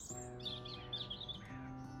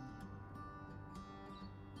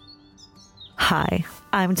Hi,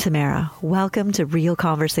 I'm Tamara. Welcome to Real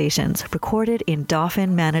Conversations, recorded in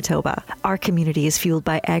Dauphin, Manitoba. Our community is fueled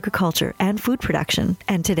by agriculture and food production.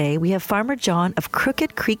 And today we have Farmer John of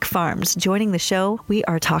Crooked Creek Farms joining the show. We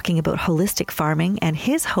are talking about holistic farming and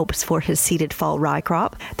his hopes for his seeded fall rye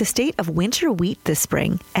crop, the state of winter wheat this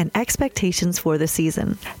spring, and expectations for the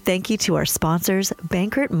season. Thank you to our sponsors,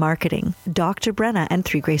 Bankert Marketing, Dr. Brenna and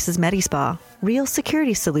Three Graces Medispa, Real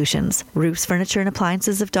Security Solutions, Roofs, Furniture and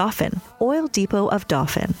Appliances of Dauphin, Oil Depot of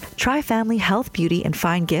Dauphin, Tri-Family Health, Beauty and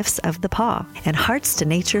Fine Gifts of the Paw, and Hearts to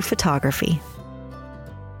Nature Photography.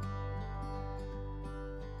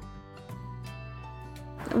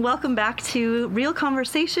 Welcome back to Real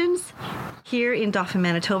Conversations here in Dauphin,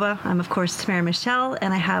 Manitoba. I'm, of course, Tamara Michelle,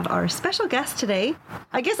 and I have our special guest today.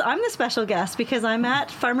 I guess I'm the special guest because I'm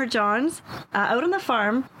at Farmer John's out on the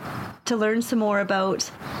farm to learn some more about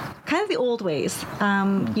kind of the old ways.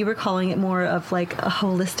 You were calling it more of like a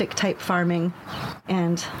holistic type farming,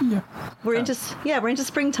 and we're into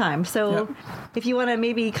springtime. So if you want to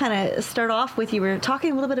maybe kind of start off with, you were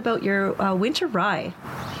talking a little bit about your winter rye.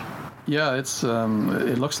 Yeah, it's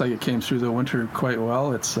it looks like it came through the winter quite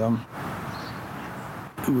well. It's time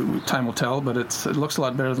will tell, but it looks a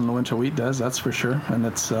lot better than the winter wheat does, that's for sure. And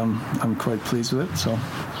it's I'm quite pleased with it. So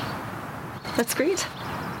that's great.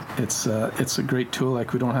 It's a great tool.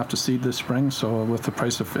 Like, we don't have to seed this spring, so with the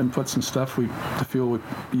price of inputs and stuff, the fuel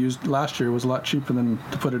we used last year was a lot cheaper than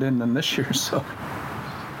to put it in than this year. So.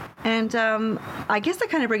 And I guess that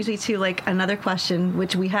kind of brings me to like another question,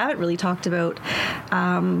 which we haven't really talked about,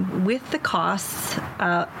 with the costs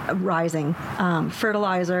rising,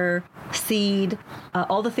 fertilizer, seed,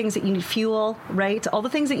 all the things that you need, fuel, right? All the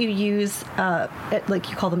things that you use,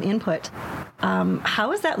 like you call them input.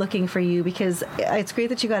 How is that looking for you? Because it's great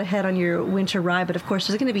that you got ahead on your winter rye, but of course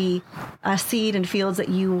there's going to be seed and fields that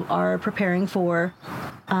you are preparing for.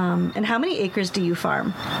 And how many acres do you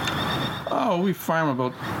farm? Oh, we farm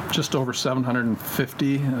about just over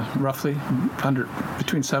 750, roughly,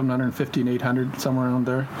 between 750 and 800, somewhere around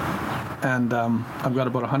there. And I've got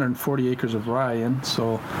about 140 acres of rye in,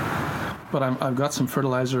 so. But I've got some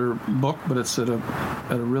fertilizer booked, but it's at a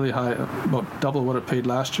really high, about double what it paid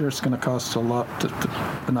last year. It's going to cost a lot,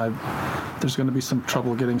 and there's going to be some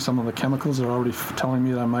trouble getting some of the chemicals. They're already telling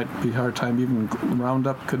me that I might be a hard time. Even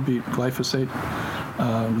Roundup, could be glyphosate.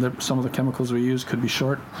 Some of the chemicals we use could be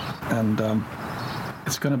short, and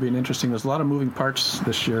it's going to be interesting. There's a lot of moving parts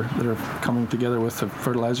this year that are coming together with the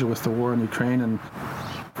fertilizer, with the war in Ukraine, and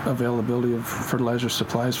availability of fertilizer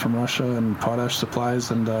supplies from Russia and potash supplies,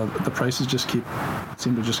 and the prices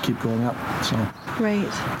seem to just keep going up. So right.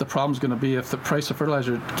 The problem's going to be if the price of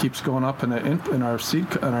fertilizer keeps going up and our seed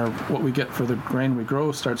and what we get for the grain we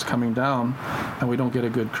grow starts coming down, and we don't get a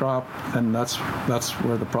good crop, then that's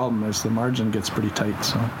where the problem is. The margin gets pretty tight.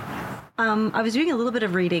 So. I was doing a little bit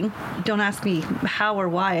of reading. Don't ask me how or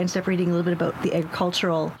why. I ended up reading a little bit about the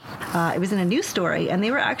agricultural. It was in a news story, and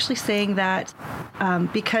they were actually saying that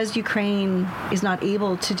because Ukraine is not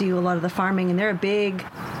able to do a lot of the farming, and they're a big,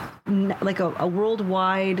 like a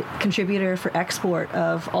worldwide contributor for export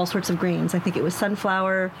of all sorts of grains. I think it was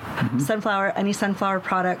sunflower, any sunflower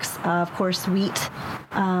products, of course, wheat.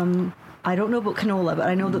 I don't know about canola, but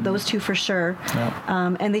I know that those two for sure.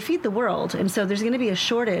 Yeah. And they feed the world. And so there's going to be a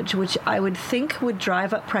shortage, which I would think would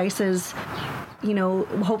drive up prices. You know,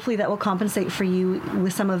 hopefully that will compensate for you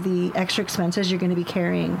with some of the extra expenses you're going to be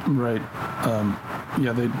carrying. Right.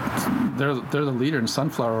 They're the leader in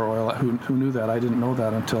sunflower oil. Who knew that? I didn't know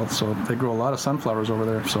that until. So they grow a lot of sunflowers over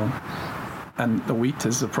there. So. And the wheat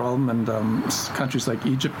is the problem, and countries like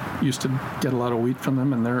Egypt used to get a lot of wheat from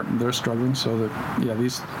them, and they're struggling. So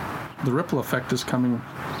the ripple effect is coming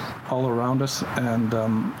all around us, and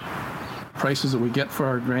prices that we get for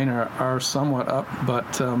our grain are somewhat up,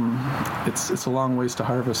 but it's a long ways to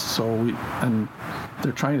harvest. So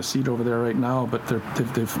they're trying to seed over there right now, but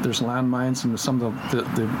there's landmines, and some of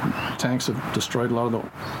the tanks have destroyed a lot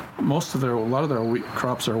of their wheat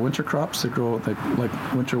crops are winter crops. They grow like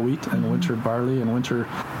winter wheat and winter barley, and winter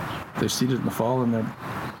they seeded in the fall, and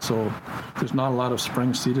so there's not a lot of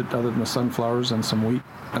spring seeded other than the sunflowers and some wheat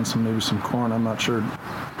and maybe some corn. I'm not sure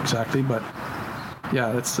exactly, but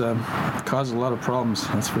yeah, it's caused a lot of problems,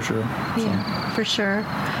 that's for sure. Yeah, for sure.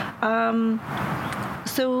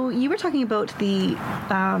 So you were talking about the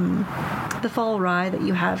fall rye that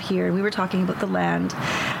you have here, and we were talking about the land,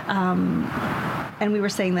 and we were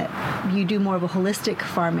saying that you do more of a holistic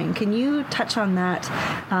farming. Can you touch on that?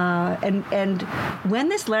 And when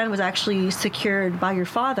this land was actually secured by your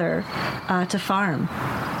father to farm?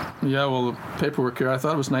 Yeah, well, the paperwork here, I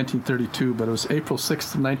thought it was 1932, but it was April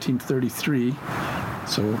 6th of 1933.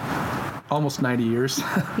 So almost 90 years.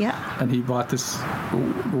 Yeah. And he bought this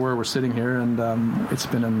where we're sitting here, and it's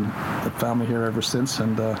been in the family here ever since.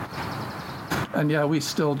 And yeah, we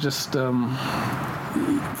still just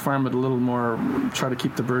farm it a little more, try to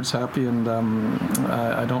keep the birds happy, and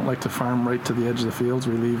I don't like to farm right to the edge of the fields.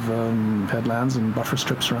 We leave headlands and buffer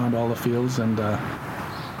strips around all the fields, and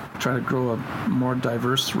try to grow a more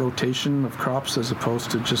diverse rotation of crops as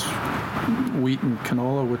opposed to just wheat and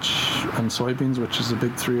canola and soybeans, which is the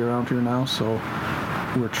big three around here now. So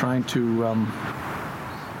we're trying to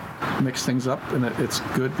mix things up, and it's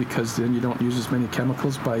good because then you don't use as many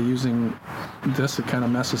chemicals. By using this, it kind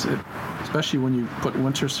of messes it, especially when you put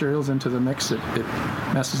winter cereals into the mix, it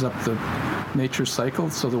messes up the nature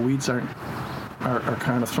cycle, so the weeds are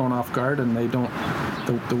kind of thrown off guard, and they don't,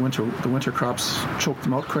 the winter crops choke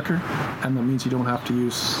them out quicker, and that means you don't have to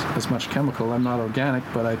use as much chemical. I'm not organic,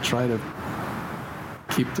 but I try to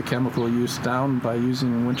keep the chemical use down. By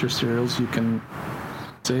using winter cereals, you can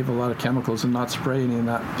save a lot of chemicals and not spray any in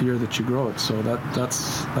that year that you grow it, so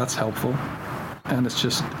that's helpful. And it's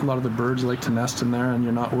just a lot of the birds like to nest in there, and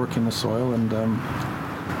you're not working the soil, and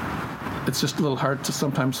it's just a little hard to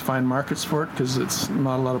sometimes find markets for it because it's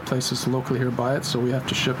not a lot of places locally here buy it, so we have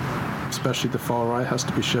to ship, especially the fall rye has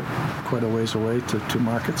to be shipped quite a ways away to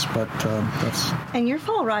markets, but that's... And your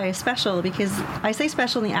fall rye is special because I say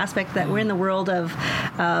special in the aspect that we're in the world of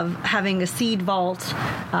having a seed vault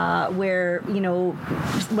where, you know,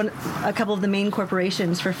 a couple of the main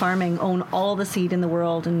corporations for farming own all the seed in the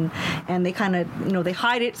world, and they kind of, you know, they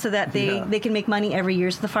hide it so that they can make money every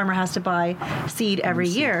year, so the farmer has to buy seed every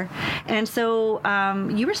year. And so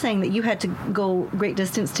you were saying that you had to go great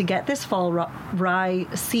distance to get this fall rye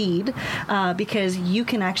seed because you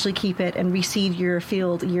can actually keep it and reseed your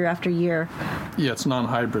field year after year. Yeah, it's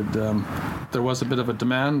non-hybrid. There was a bit of a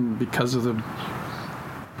demand because of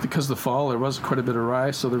the fall. There was quite a bit of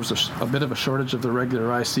rye, so there was a bit of a shortage of the regular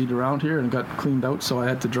rye seed around here, and it got cleaned out, so I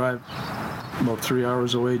had to drive about 3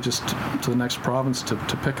 hours away just to the next province to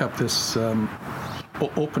pick up this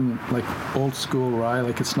open, like old school rye.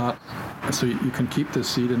 Like, it's not, so you can keep this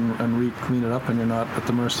seed and re-clean it up, and you're not at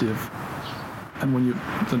the mercy of... And when you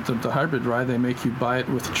the hybrid rye, they make you buy it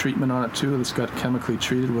with treatment on it too. It's got chemically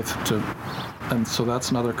treated and so that's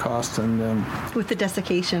another cost. And with the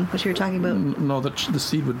desiccation, which you were talking about. No, the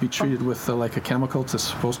seed would be treated with like a chemical that's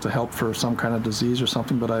supposed to help for some kind of disease or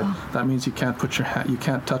something. But that means you can't put you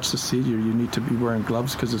can't touch the seed. You need to be wearing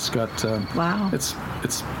gloves because it's got wow. It's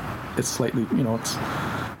slightly, you know, it's.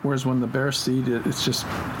 Whereas when the bare seed, it's just,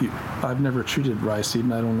 I've never treated rye seed,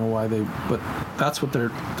 and I don't know why but that's what they're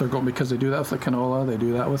going, because they do that with the canola, they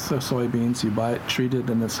do that with the soybeans. You buy it treated,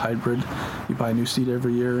 and it's hybrid. You buy new seed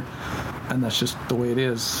every year, and that's just the way it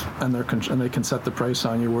is. And they can set the price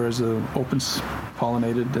on you. Whereas the open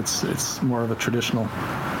pollinated, it's more of a traditional,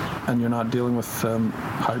 and you're not dealing with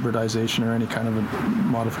hybridization or any kind of a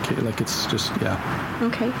modification. Like, it's just,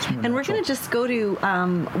 Okay. And we're going to just go to,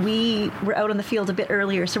 we were out on the field a bit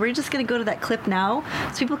earlier, so we're just going to go to that clip now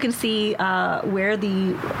so people can see where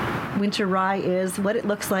the winter rye is, what it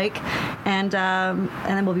looks like, and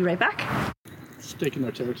then we'll be right back. Staking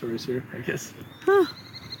our territories here, I guess.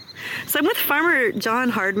 So I'm with farmer John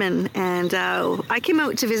Hardman, and I came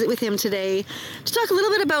out to visit with him today to talk a little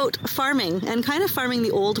bit about farming and kind of farming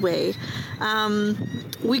the old way.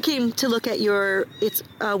 We came to look at it's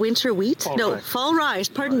winter wheat. Fall rye,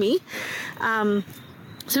 pardon me.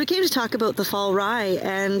 So we came to talk about the fall rye,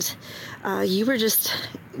 and you were just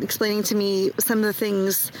explaining to me some of the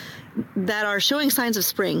things that are showing signs of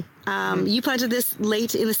spring. You planted this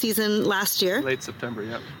late in the season last year. Late September,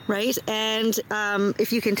 yeah. Right, and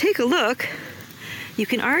if you can take a look, you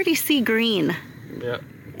can already see green. Yeah.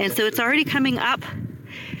 And so it's already coming up.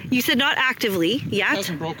 You said not actively yet. It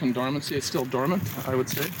hasn't broken dormancy. It's still dormant, I would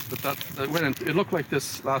say. But it looked like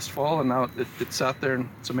this last fall, and now it sat there, and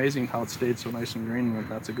it's amazing how it stayed so nice and green. And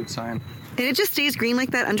that's a good sign. And it just stays green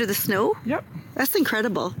like that under the snow? Yep. That's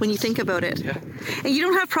incredible when you think about it. Yeah. And you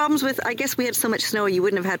don't have problems with, I guess we had so much snow you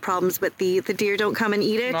wouldn't have had problems, but the deer don't come and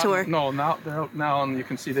eat it? No, now they're out now, and you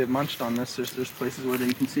can see they've munched on this. There's places where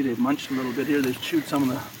you can see they've munched a little bit here. They've chewed some of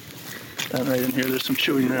the... right in here, there's some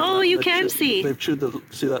chewing there. Oh, you can see. They've chewed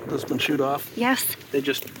see that that's been chewed off? Yes. They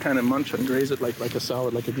just kind of munch and graze it like a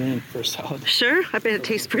salad, like a green for a salad. Sure, I bet it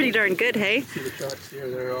tastes pretty darn good, hey? See the tracks here,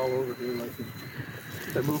 they're all over here,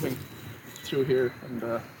 they're moving through here,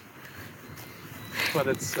 and but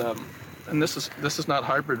it's And this is not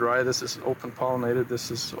hybrid rye. This is open pollinated.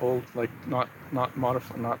 This is old, like not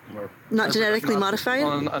modified, not genetically modified.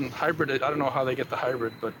 Well, and hybrid, I don't know how they get the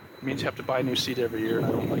hybrid, but it means you have to buy new seed every year, and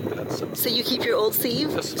I don't like that. So you keep your old seed?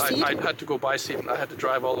 I had to go buy seed, and I had to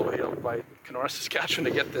drive all the way out by Kenora, Saskatchewan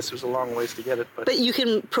to get this. It was a long ways to get it, but you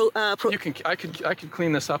can I could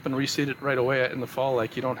clean this up and reseed it right away in the fall.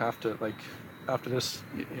 Like you don't have to like after this,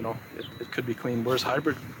 it could be clean. Whereas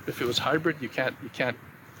hybrid, if it was hybrid, you can't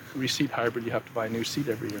reseed hybrid. You have to buy new seed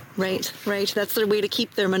every year. Right. That's their way to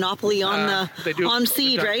keep their monopoly on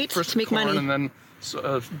seed, right? First to make corn money. And then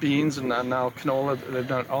beans, and now canola. They've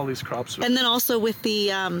done all these crops. And then also with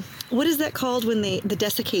the what is that called when they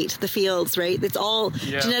desiccate the fields, right? It's all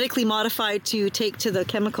genetically modified to take to the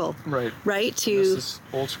chemical. Right. This is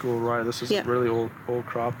old school rye. This is a really old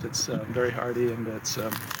crop. It's very hardy, and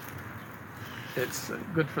it's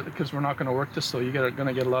good because we're not going to work this, so you're going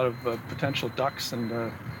to get a lot of potential ducks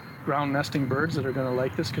and ground nesting birds that are going to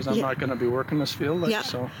like this, because I'm not going to be working this field.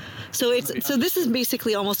 So this is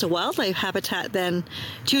basically almost a wildlife habitat then,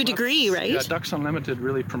 to a degree, right? Yeah, Ducks Unlimited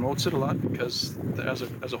really promotes it a lot, because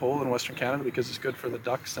as a whole in Western Canada, because it's good for the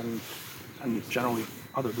ducks and generally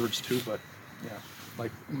other birds too. But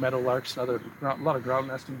like meadowlarks and a lot of ground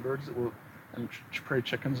nesting birds and prairie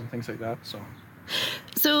chickens and things like that.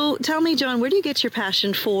 So tell me, John, where do you get your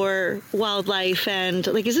passion for wildlife? And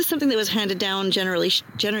is this something that was handed down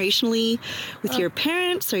generationally with your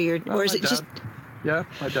parents, or is it just? Yeah,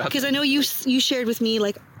 my dad. Because I know you shared with me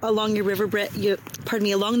along your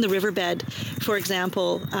along the riverbed, for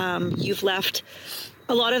example, you've left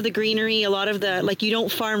a lot of the greenery, a lot of the you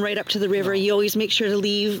don't farm right up to the river. You always make sure to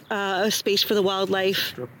leave a space for the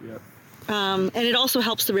wildlife. And it also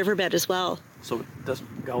helps the riverbed as well. So it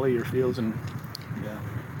doesn't gully your fields and.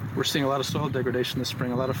 We're seeing a lot of soil degradation this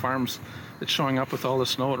spring. A lot of farms, it's showing up with all the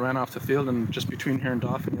snow. It ran off the field, and just between here and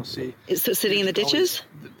Dauphin, you'll see. It's sitting in the ditches?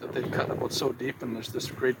 That they've cut about so deep, and there's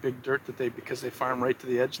this great big dirt because they farm right to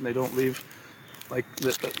the edge, and they don't leave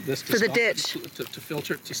this for the ditch to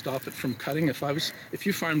filter it, to stop it from cutting. If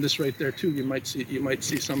you farmed this right there too, you might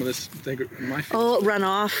see some of this in my field. Oh, run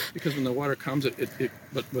off. Because when the water comes,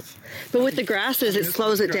 but with the grasses, it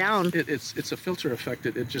slows it down. It's a filter effect.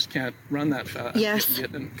 It just can't run that fast. Yes.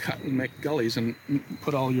 And cut and make gullies and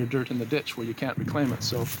put all your dirt in the ditch where you can't reclaim it.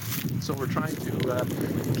 So we're trying to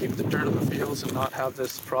keep the dirt in the fields and not have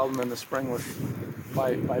this problem in the spring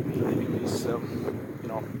by leaving these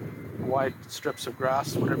wide strips of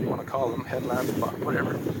grass, whatever you want to call them, headlands,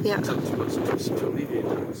 whatever. Yeah. To alleviate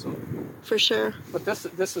that. So. For sure. But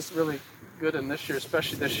this is really good, and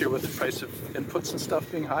especially this year with the price of inputs and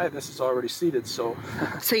stuff being high, this is already seeded. So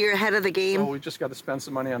you're ahead of the game. So we just got to spend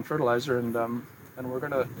some money on fertilizer, and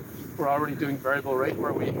we're already doing variable rate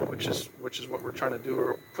which is what we're trying to do.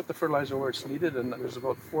 Or put the fertilizer where it's needed, and there's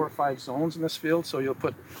about 4 or 5 zones in this field. So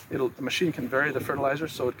the machine can vary the fertilizer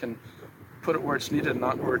so it can put it where it's needed,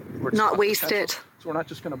 not where it's not waste it. So we're not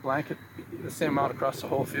just going to blanket the same amount across the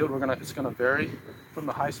whole field. It's going to vary from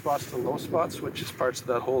the high spots to the low spots, which is parts of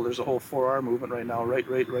that whole. There's a whole 4R movement right now: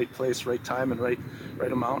 right place, right time, and right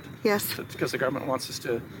amount. Yes. Because the government wants us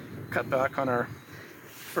to cut back on our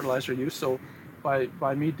fertilizer use. So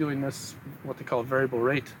by me doing this, what they call variable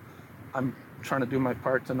rate, I'm trying to do my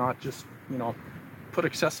part to not just put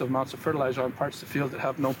excessive amounts of fertilizer on parts of the field that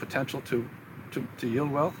have no potential to yield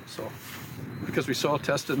well. So because we soil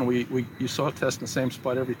tested, and you soil test in the same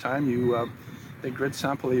spot every time. They grid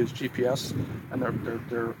sample, they use GPS, and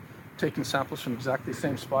they're taking samples from exactly the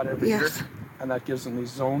same spot every year, and that gives them these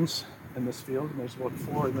zones in this field. And there's about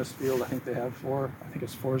 4 in this field. I think they have 4. I think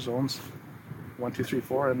it's 4 zones. 1, 2, 3,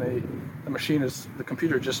 4, and the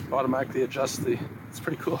computer just automatically adjusts it's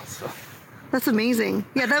pretty cool. So. That's amazing.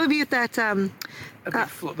 Yeah, that would be with that egg.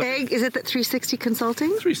 Is it that 360 Consulting?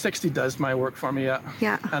 360 does my work for me, yeah.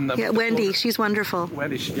 Yeah. And Wendy, she's wonderful.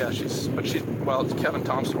 Wendy, Kevin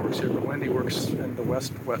Thompson works here, but Wendy works in the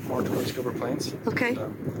west, more towards Gilbert Plains. Okay.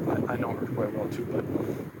 And, I know her quite well too,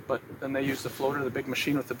 but then they use the floater, the big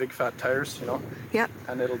machine with the big fat tires, Yeah.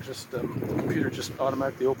 And it'll just the computer just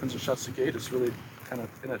automatically opens and shuts the gate. It's really kind of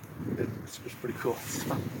it's pretty cool.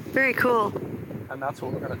 Very cool. And that's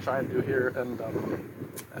what we're going to try and do here, and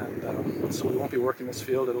so we won't be working this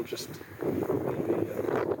field. It'll be take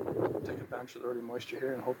advantage of the early moisture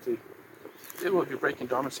here, and hopefully it will be breaking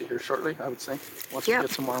dormancy here shortly, I would think. Once we get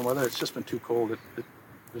some warm weather. It's just been too cold.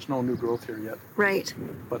 There's no new growth here yet. Right.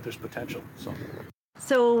 But there's potential.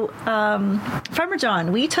 So, Farmer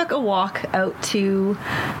John, we took a walk out to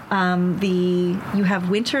you have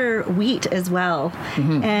winter wheat as well.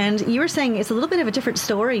 Mm-hmm. And you were saying it's a little bit of a different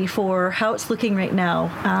story for how it's looking right now.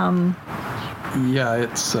 Yeah,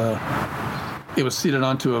 it's it was seeded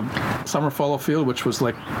onto a summer fallow field, which was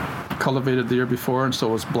like cultivated the year before, and so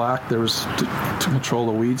it was black. There was to control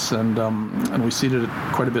the weeds, and we seeded it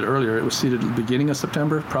quite a bit earlier. It was seeded at the beginning of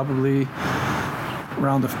September, probably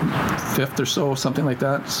around the 5th or so, something like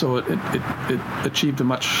that. So it achieved a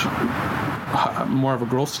much more of a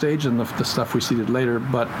growth stage than the stuff we seeded later.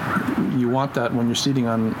 But you want that when you're seeding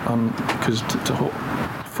on because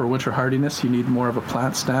for winter hardiness, you need more of a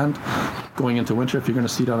plant stand going into winter. If you're going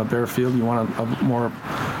to seed on a bare field, you want a more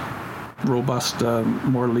robust,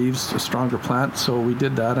 more leaves, a stronger plant. So we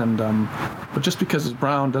did that, and but just because it's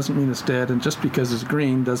brown doesn't mean it's dead, and just because it's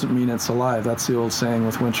green doesn't mean it's alive. That's the old saying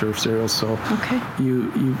with winter cereals. So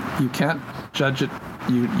you can't judge it.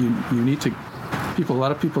 You need to. A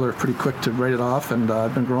lot of people are pretty quick to write it off, and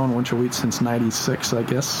I've been growing winter wheat since '96, I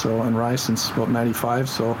guess. So, and rye since about '95.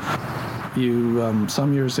 So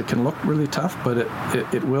some years it can look really tough, but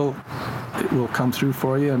it will come through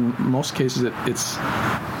for you. And in most cases, it's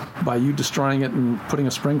by you destroying it and putting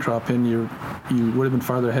a spring crop in, you would have been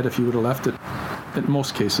farther ahead if you would have left it. In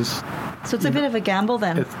most cases. So it's a bit of a gamble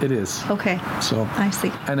then. It is. Okay. So I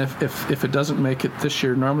see. And if it doesn't make it this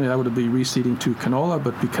year, normally I would be reseeding to canola,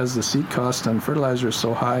 but because the seed cost and fertilizer is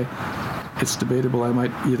so high, it's debatable. I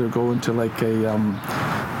might either go into like a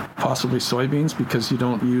possibly soybeans, because you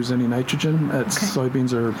don't use any nitrogen.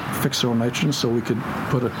 Soybeans are fix their own nitrogen, so we could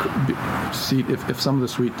put a seed if some of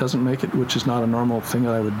this wheat doesn't make it, which is not a normal thing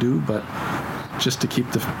that I would do, but just to keep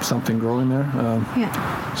something growing there.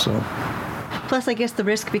 So. Plus, I guess the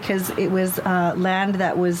risk, because it was land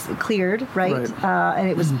that was cleared, right? And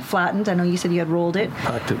it was flattened. I know you said you had rolled it.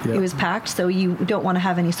 Packed it, yeah. It was packed, so you don't want to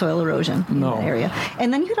have any soil erosion in that area.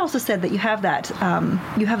 And then you had also said that you have that,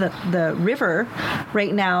 the river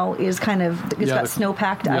right now is kind of, it's got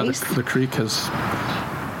snow-packed ice. The creek has...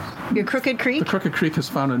 Your Crooked Creek? The Crooked Creek has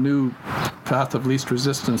found a new path of least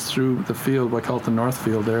resistance through the field. I call it the North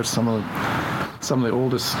Field there. Some of the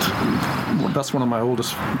oldest, that's one of my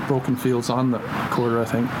oldest broken fields on the quarter, I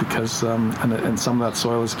think, because and some of that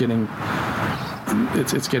soil is getting,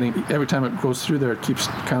 it's getting, every time it goes through there, it keeps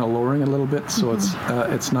kind of lowering a little bit, so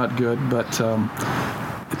it's not good, but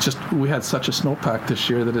it's just, we had such a snowpack this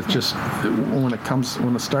year that it just, when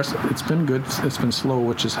it starts, it's been good, it's been slow,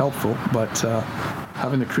 which is helpful, but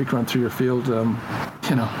having the creek run through your field,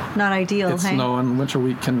 not ideal. It's no, and winter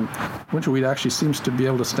wheat actually seems to be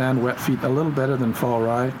able to stand wet feet a little better than fall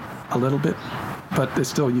rye, a little bit, but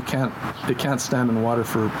it can't stand in water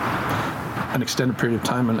for an extended period of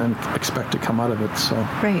time and expect to come out of it. So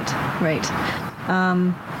right.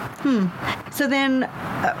 So then,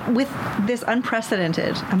 with this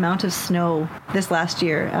unprecedented amount of snow this last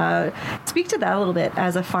year, speak to that a little bit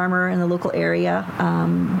as a farmer in the local area.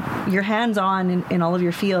 You're hands-on in all of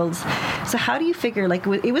your fields. So how do you figure, like,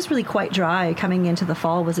 it was really quite dry coming into the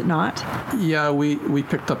fall, was it not? Yeah, we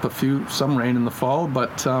picked up some rain in the fall,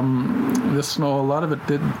 but this snow, a lot of it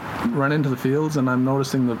did run into the fields, and I'm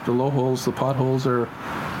noticing that the low holes, the potholes are...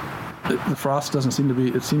 The frost doesn't seem to be,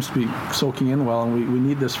 it seems to be soaking in well, and we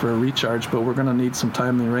need this for a recharge, but we're going to need some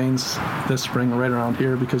timely rains this spring right around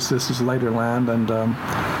here, because this is lighter land, and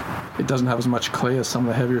it doesn't have as much clay as some of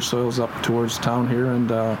the heavier soils up towards town here, and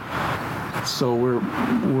so we're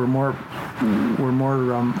more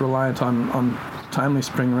reliant on timely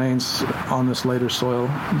spring rains on this lighter soil.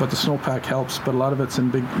 But the snowpack helps, but a lot of it's in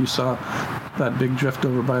big, you saw that big drift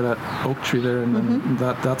over by that oak tree there, and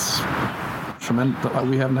that's tremendous.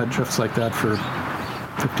 We haven't had drifts like that for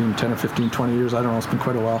 10 or 15, 20 years. I don't know. It's been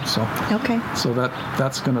quite a while. So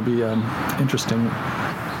that's going to be interesting.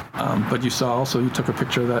 But you saw also, you took a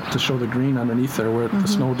picture of that to show the green underneath there where the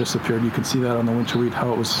snow disappeared. You can see that on the winter wheat,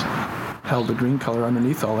 how it was held the green color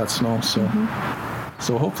underneath all that snow. So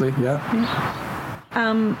so hopefully,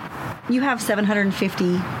 you have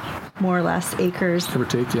 750 more or less acres, give or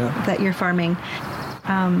take, that you're farming.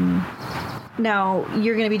 Now,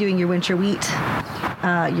 you're going to be doing your winter wheat,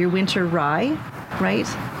 your winter rye, right?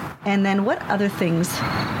 And then what other things?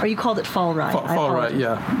 Or you called it fall rye? Fall rye,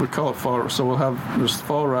 yeah. We call it fall. So there's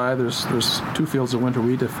fall rye, there's 2 fields of winter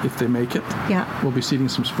wheat if they make it. Yeah. We'll be seeding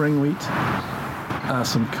some spring wheat,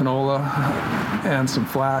 some canola, and some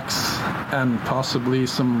flax, and possibly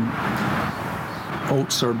some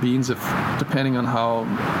oats or beans, depending on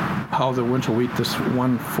how the winter wheat, this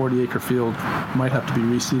 1 40-acre field, might have to be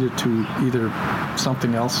reseeded to either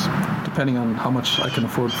something else, depending on how much I can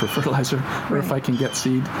afford for fertilizer, or if I can get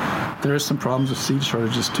seed. There is some problems with seed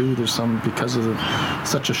shortages too. There's some, because of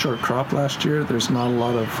such a short crop last year, there's not a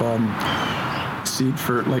lot of seed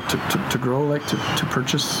for to grow, to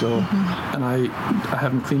purchase. So, and I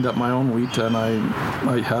haven't cleaned up my own wheat, and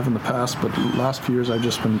I have in the past, but the last few years I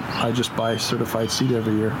just buy certified seed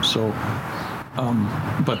every year. So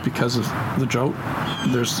But because of the drought,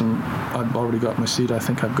 there's some. I've already got my seed. I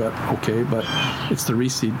think I've got okay, but it's the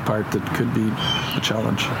reseed part that could be a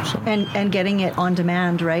challenge. So. And getting it on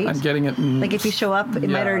demand, right? And getting it. Like if you show up, it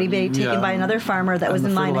might already be taken by another farmer that was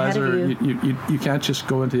in line ahead of you. You can't just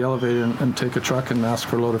go into the elevator and take a truck and ask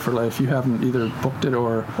for a load of fertilizer. If you haven't either booked it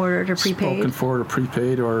or ordered or prepaid, spoken for it or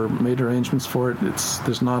prepaid or made arrangements for it,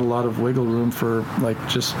 there's not a lot of wiggle room for like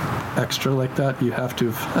just extra like that. You have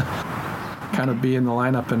to kind of be in the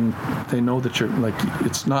lineup, and they know that you're like.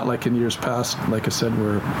 It's not like in years past, like I said,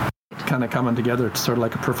 we're kind of coming together. It's sort of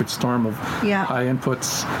like a perfect storm of high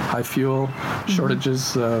inputs, high fuel,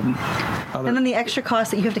 shortages. And then the extra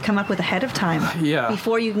cost that you have to come up with ahead of time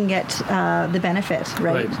before you can get the benefit,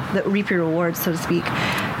 right? Reap your rewards, so to speak.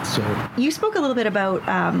 So you spoke a little bit about,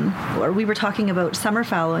 or we were talking about summer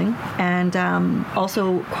fallowing and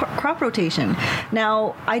also crop rotation.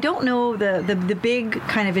 Now, I don't know the big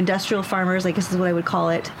kind of industrial farmers, I guess is what I would call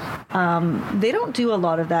it. They don't do a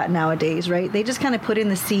lot of that nowadays, right? They just kind of put in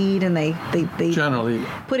the seed and they generally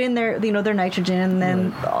put in their their nitrogen and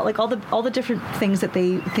then like all the different things that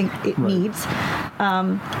they think it needs.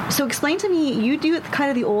 So explain to me, you do it kind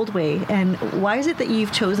of the old way, and why is it that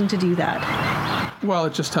you've chosen to do that? Well,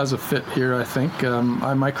 it just has a fit here, I think.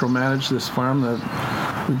 I micromanage this farm.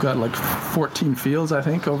 We've got like 14 fields, I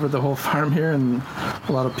think, over the whole farm here, and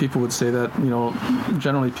a lot of people would say that,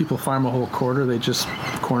 generally people farm a whole quarter, they just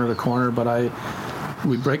corner to corner, but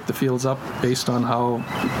we break the fields up based on how,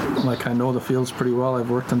 like, I know the fields pretty well. I've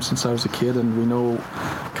worked them since I was a kid, and we know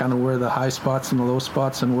kind of where the high spots and the low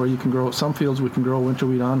spots and where you can grow. Some fields we can grow winter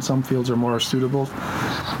wheat on. Some fields are more suitable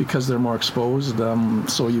because they're more exposed.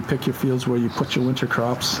 So you pick your fields where you put your winter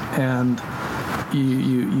crops, and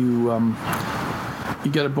you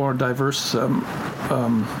get a more diverse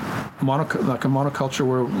like a monoculture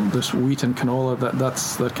where there's wheat and canola.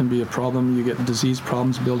 That can be a problem. You get disease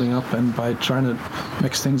problems building up, and by trying to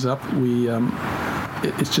mix things up,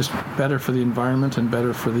 it's just better for the environment and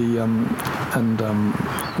better for the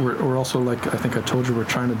we're also, like I think I told you, we're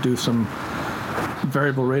trying to do some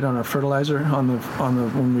variable rate on our fertilizer on the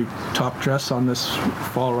when we top dress on this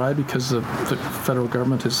fall rye, because the federal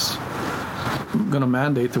government is going to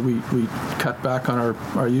mandate that we cut back on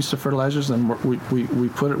our use of fertilizers, and we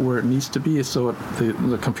put it where it needs to be, so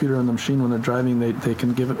the computer and the machine, when they're driving, they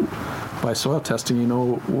can give it by soil testing,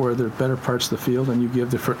 where the better parts of the field, and you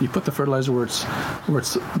put the fertilizer where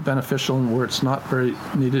it's beneficial, and where it's not very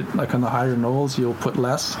needed, like on the higher knolls, you'll put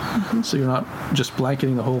less, so you're not just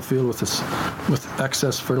blanketing the whole field with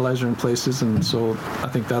excess fertilizer in places, and so I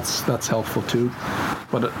think that's helpful too.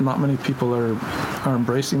 But not many people are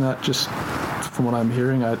embracing that. Just from what I'm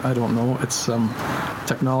hearing, I don't know. It's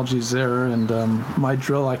technology's there, and my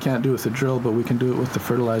drill, I can't do it with the drill, but we can do it with the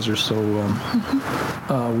fertilizer. So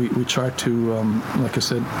we try to, like I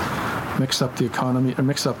said, mix up the economy, or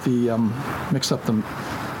mix up the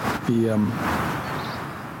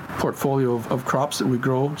portfolio of crops that we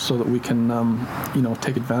grow, so that we can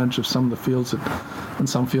take advantage of some of the fields in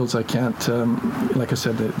some fields I can't. Like I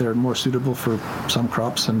said, they're more suitable for some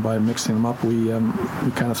crops, and by mixing them up, we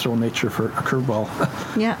kind of throw nature for a curveball.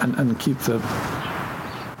 and keep the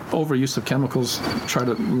overuse of chemicals, try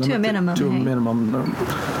to limit to a minimum. To a minimum.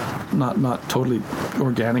 Not totally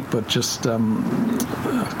organic, but just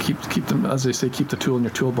keep them, as they say, keep the tool in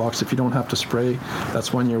your toolbox. If you don't have to spray,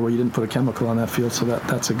 that's 1 year where you didn't put a chemical on that field, so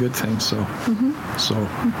that's a good thing. So,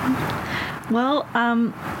 Well,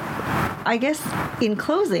 I guess in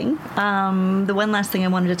closing, the one last thing I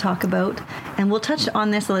wanted to talk about, and we'll touch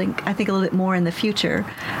on this, I think, a little bit more in the future.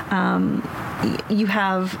 You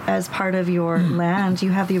have, as part of your land,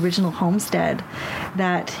 you have the original homestead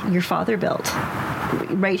that your father built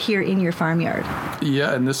right here in your farmyard.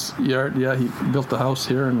 Yeah, in this yard. Yeah, he built the house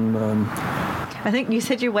here, and I think you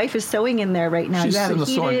said your wife is sewing in there right now. She's you have it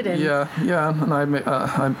heated. And yeah, and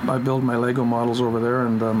I build my Lego models over there,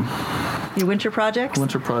 and your winter projects.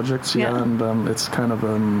 Yeah. And it's kind of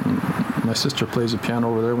my sister plays the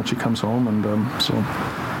piano over there when she comes home, and so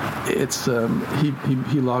it's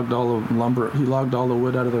he logged all the lumber, he logged all the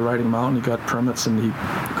wood out of the Riding Mountain. He got permits, and he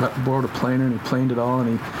borrowed a planer, and he planed it all,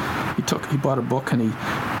 and he bought a book, and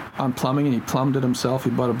on plumbing, and he plumbed it himself. He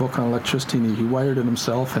bought a book on electricity, and he wired it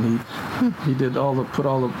himself, and he did all the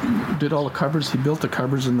cupboards. He built the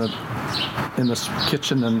cupboards in the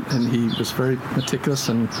kitchen, and he was very meticulous,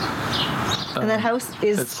 and that house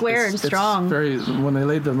is square and strong. When they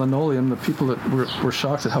laid the linoleum, the people that were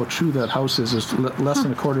shocked at how true that house is. It's less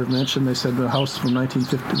than a quarter of an inch, and they said the house from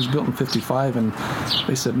 1950 was built in 55, and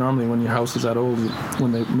they said normally when your house is that old,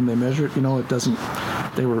 when they measure it, it doesn't.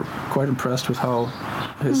 They were quite impressed with how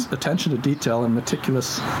his attention to detail and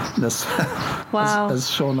meticulousness Wow. has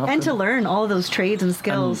shown up. And to learn all those trades and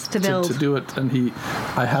skills to build. To do it. And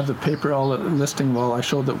I have the paper, all the listing. Well, I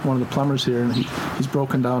showed that one of the plumbers here, and he's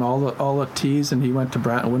broken down all the T's, and he went to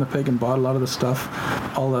Winnipeg and bought a lot of the stuff,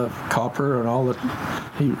 all the copper and all the.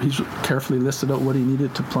 He's carefully listed out what he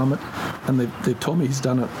needed to plumb it, and they told me he's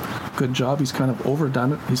done a good job. He's kind of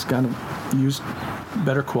overdone it. He's kind of used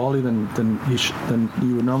better quality than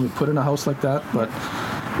you would normally put in a house like that, but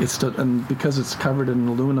and because it's covered in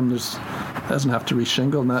aluminum, doesn't have to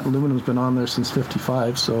reshingle, and that aluminum's been on there since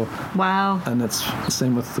 '55. So wow, and it's the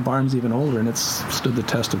same with the barn's even older, and it's stood the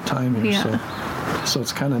test of time here. Yeah. So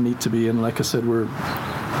it's kind of neat to be, and like I said, we're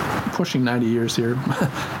pushing 90 years here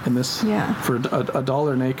in this. Yeah. For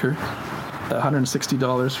 $1 an acre,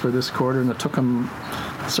 $160 for this quarter, and it took them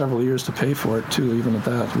several years to pay for it too, even at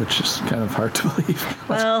that, which is kind of hard to believe.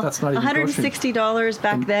 That's not even $160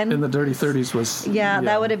 back then. In the dirty 30s was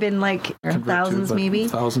that would have been like thousands, maybe.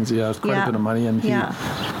 Thousands, yeah, it was quite a bit of money, and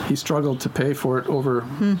he struggled to pay for it over.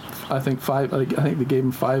 I think they gave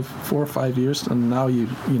him 4 or 5 years, and now you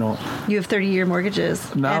have 30-year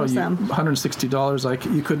mortgages. Now and some. $160, like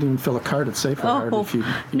you couldn't even fill a cart at Safeway if you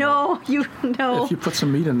if you put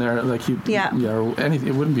some meat in there, like or anything,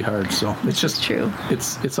 it wouldn't be hard. So it's just true.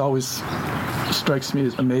 It's always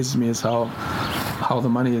amazes me is how the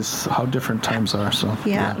money is, how different times are. So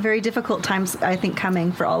very difficult times, I think,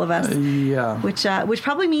 coming for all of us. Which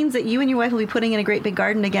probably means that you and your wife will be putting in a great big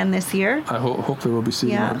garden again this year. I hopefully we'll be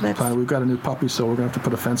seeing that. We've got a new puppy, so we're going to have to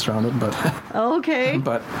put a fence around it. But okay.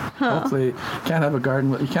 But hopefully you can't have a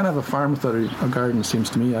garden. You can't have a farm without a garden. It seems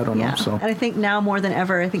to me. I don't know. So and I think now more than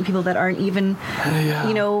ever, I think people that aren't even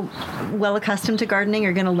well accustomed to gardening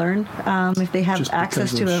are going to learn if they have just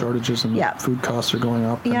access to shortages and food costs are going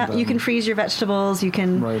up. Yeah, and, you can freeze your vegetables. You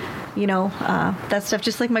can, that stuff.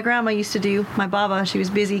 Just like my grandma used to do. My baba, she was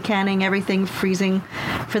busy canning everything, freezing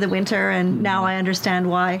for the winter, and now I understand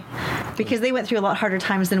why. Because they went through a lot harder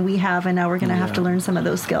times than we have, and now we're going to have to learn some of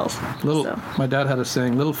those skills. My dad had a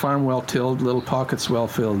saying: "Little farm well tilled, little pockets well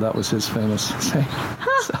filled." That was his famous saying.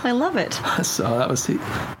 I love it. So that was he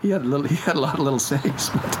had a lot of little sayings.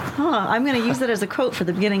 But, I'm going to use it as a quote for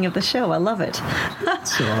the beginning of the show. I love it.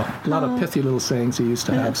 So a lot of pithy little sayings he used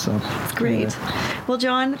to have. So it's great. Anyway. Well,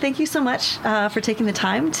 John, thank you so much for taking the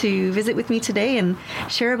time to visit with me today and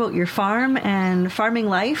share about your farm and farming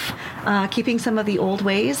life, keeping some of the old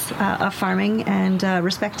ways of farming and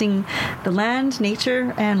respecting the land,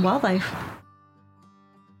 nature, and wildlife.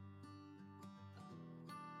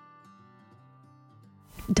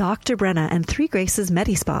 Dr. Brenna and Three Graces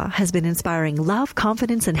MediSpa has been inspiring love,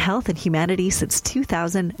 confidence, and health and humanity since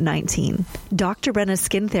 2019. Dr. Brenna's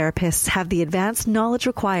skin therapists have the advanced knowledge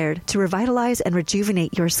required to revitalize and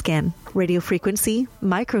rejuvenate your skin. Radiofrequency,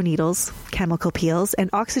 microneedles, chemical peels, and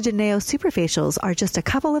oxygen neo superfacials are just a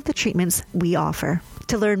couple of the treatments we offer.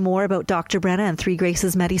 To learn more about Dr. Brenna and Three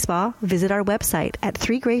Graces MediSpa, visit our website at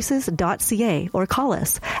threegraces.ca or call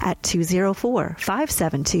us at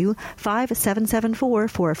 204-572-5774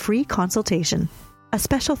 for a free consultation. A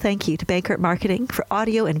special thank you to Bankert Marketing for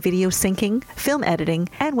audio and video syncing, film editing,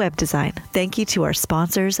 and web design. Thank you to our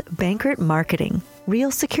sponsors, Bankert Marketing,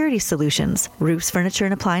 Riehl Security Solutions, Roofs, Furniture,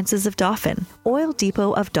 and Appliances of Dauphin, Oil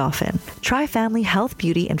Depot of Dauphin, Tri-Family Health,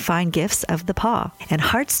 Beauty, and Fine Gifts of the Paw, and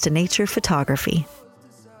Hearts to Nature Photography.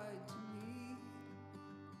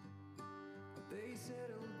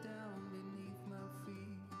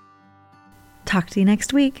 Talk to you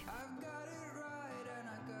next week.